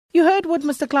You heard what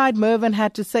Mr. Clyde Mervin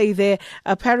had to say there.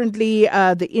 Apparently,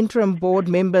 the interim board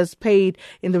members paid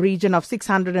in the region of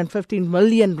 615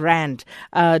 million rand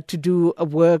to do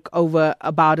work over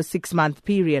about a 6-month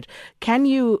period. Can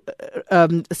you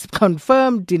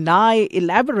confirm, deny,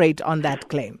 elaborate on that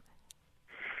claim?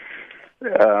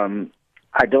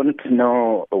 I don't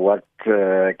know what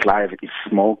Clive is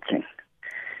smoking.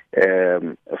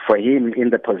 For him, in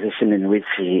the position in which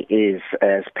he is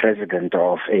as president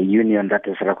of a union that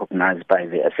is recognized by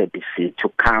the SABC, to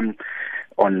come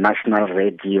on national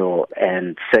radio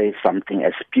and say something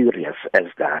as spurious as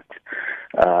that,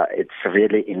 it's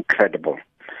really incredible.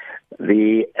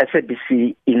 The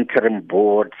SABC interim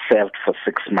board served for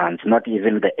 6 months, not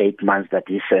even the 8 months that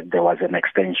he said there was an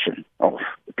extension of,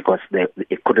 because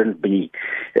it couldn't be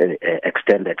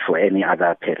extended for any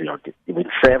other period. It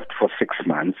served for 6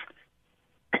 months.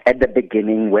 At the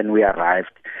beginning, when we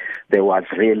arrived, there was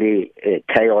really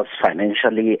chaos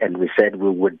financially, and we said we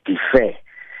would defer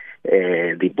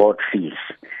the board fees.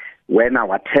 When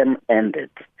our term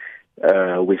ended,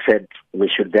 we said we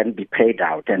should then be paid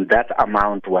out, and that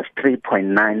amount was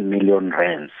 3.9 million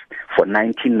rands for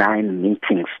 99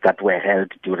 meetings that were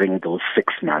held during those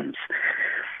 6 months.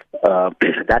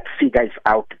 That figure is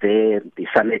out there. The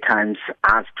Sunday Times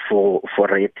asked for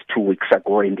it 2 weeks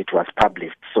ago, and it was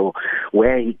published. So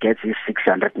where he gets his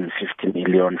 650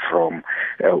 million from,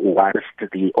 whilst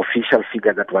the official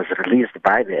figure that was released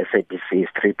by the SABC is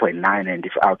 3.9 and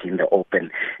is out in the open,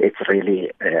 it's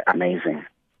really amazing.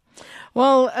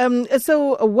 Well,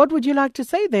 so what would you like to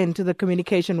say then to the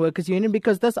Communication Workers Union?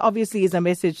 Because this obviously is a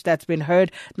message that's been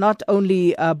heard not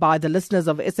only by the listeners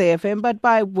of SAFM, but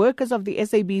by workers of the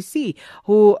SABC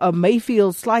who may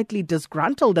feel slightly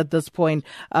disgruntled at this point,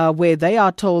 where they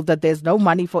are told that there's no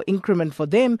money for increment for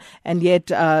them, and yet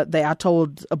they are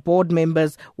told board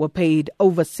members were paid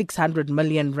over 600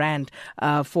 million rand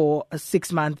for a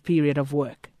 6-month period of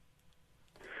work.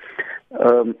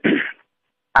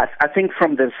 I think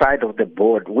from the side of the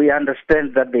board, we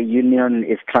understand that the union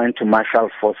is trying to marshal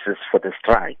forces for the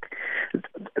strike.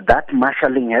 That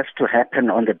marshalling has to happen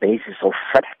on the basis of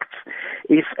facts.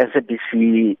 If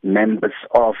SABC members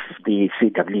of the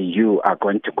CWU are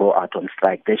going to go out on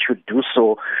strike, they should do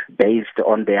so based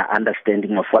on their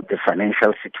understanding of what the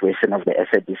financial situation of the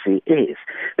SABC is.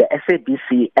 The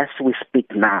SABC, as we speak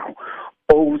now,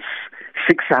 owes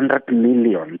 600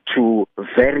 million to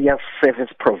various service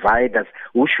providers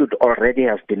who should already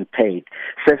have been paid.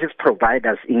 Service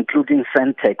providers, including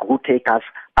Centec, who take us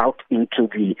out into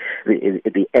the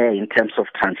air in terms of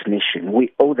transmission.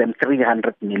 We owe them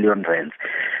 300 million rands.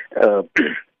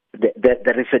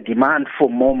 There is a demand for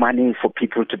more money for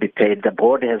people to be paid. The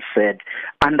board has said,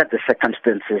 under the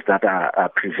circumstances that are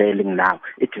prevailing now,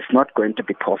 it is not going to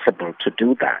be possible to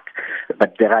do that.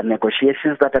 But there are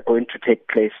negotiations that are going to take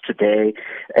place today,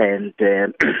 and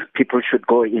people should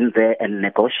go in there and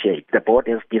negotiate. The board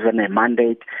has given a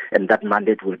mandate, and that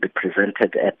mandate will be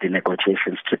presented at the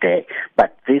negotiations today.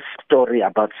 But this story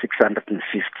about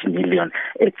 650 million,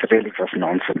 it's really just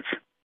nonsense.